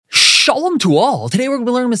Shalom to all. Today we're going to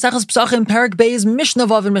be learning Maseches Pesachim, Parak Beis, Mishnah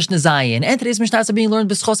Vav, and Mishnah Zayin. And today's Mishnah is being learned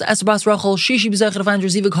B'schos Esther Bas Rachel, Shishi B'zechar of Andrew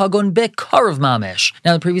Zivik Hagon Bekarav Mamish.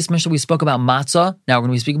 Now, in the previous Mishnah we spoke about matzah. Now we're going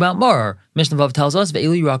to be speaking about maror. Mishnah Vav tells us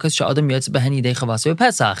Ve'elu Yurakas Sha'adam Yetz B'hen Yidei Chavasei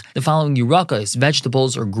Pesach. The following Yurakas,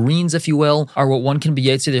 vegetables or greens, if you will, are what one can be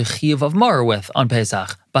Yetz the Chiyuv of maror with on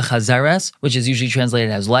Pesach. Bachazeres, which is usually translated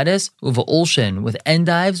as lettuce, uva ulshin, with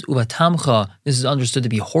endives, uva tamcha, this is understood to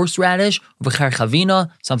be horseradish, uva charchavina,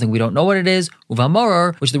 something we don't know what it is, uva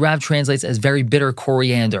maror, which the Rav translates as very bitter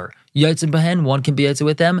coriander. Yotzim behen, one can be yotzim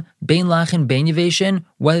with them, bein lachin, bein yaveshin,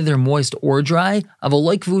 whether they're moist or dry, avol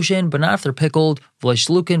like vushin, but not if they're pickled, v'lei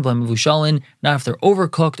shlukin, v'lei mevushalin, not if they're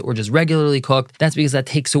overcooked or just regularly cooked. That's because that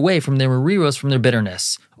takes away from their mariros, from their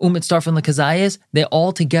bitterness. Mitzstar from the kazayas, they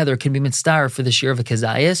all together can be mitzstar for the shear of a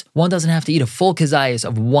kazayas. One doesn't have to eat a full kazayas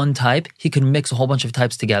of one type. He can mix a whole bunch of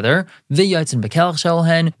types together. V'yotzin bekelach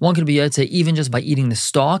shelhen, one can be yotzeh even just by eating the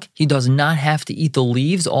stalk. He does not have to eat the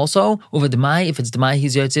leaves also. Uva demai, if it's demai,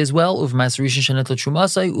 he's yotzeh as well. Uva ma'aser rishon shenetlo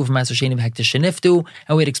trumasai, uva ma'aser sheni v'hektish sheniftu.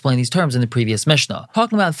 And we had explained these terms in the previous Mishnah.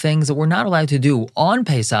 Talking about things that we're not allowed to do on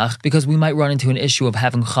Pesach because we might run into an issue of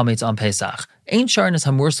having chametz on Pesach. Ain't sharnas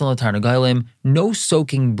hamursan l'tarnagalim, no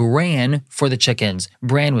soaking bran for the chickens.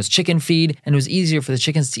 Bran was chicken feed, and it was easier for the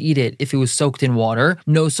chickens to eat it if it was soaked in water.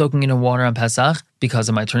 No soaking it in water on Pesach, because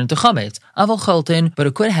it might turn into chametz. Aval chaltin, but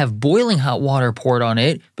it could have boiling hot water poured on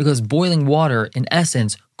it, because boiling water, in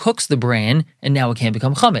essence, cooks the bran, and now it can't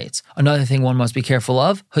become chametz. Another thing one must be careful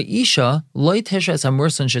of, ha'isha loy tisha es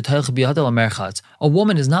hamursan shetoich biyad el merchatz. A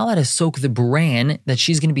woman is not allowed to soak the bran that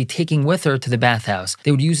she's going to be taking with her to the bathhouse.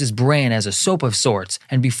 They would use this bran as a soap of sorts,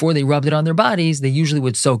 and before they rubbed it on their bodies, they usually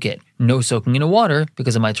would soak it. No soaking in the water,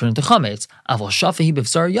 because it might turn into chametz. Aval shafahi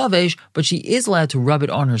b'vsar yavesh, but she is allowed to rub it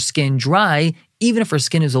on her skin dry, even if her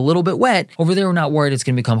skin is a little bit wet. Over there, we're not worried it's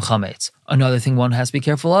going to become chametz. Another thing one has to be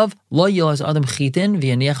careful of, lo yilas adam chitin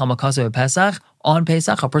v'yaniach hamakasa b'pesach. On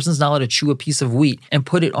Pesach, a person's not allowed to chew a piece of wheat and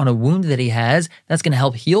put it on a wound that he has. That's going to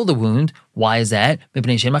help heal the wound. Why is that?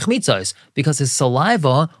 Because his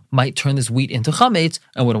saliva might turn this wheat into chametz,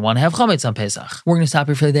 and we don't want to have chametz on Pesach. We're going to stop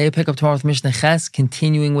here for the day, pick up tomorrow with Mishnah Ches,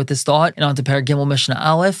 continuing with this thought, and on to Parag Gimel Mishnah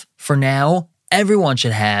Aleph. For now, everyone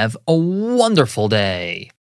should have a wonderful day.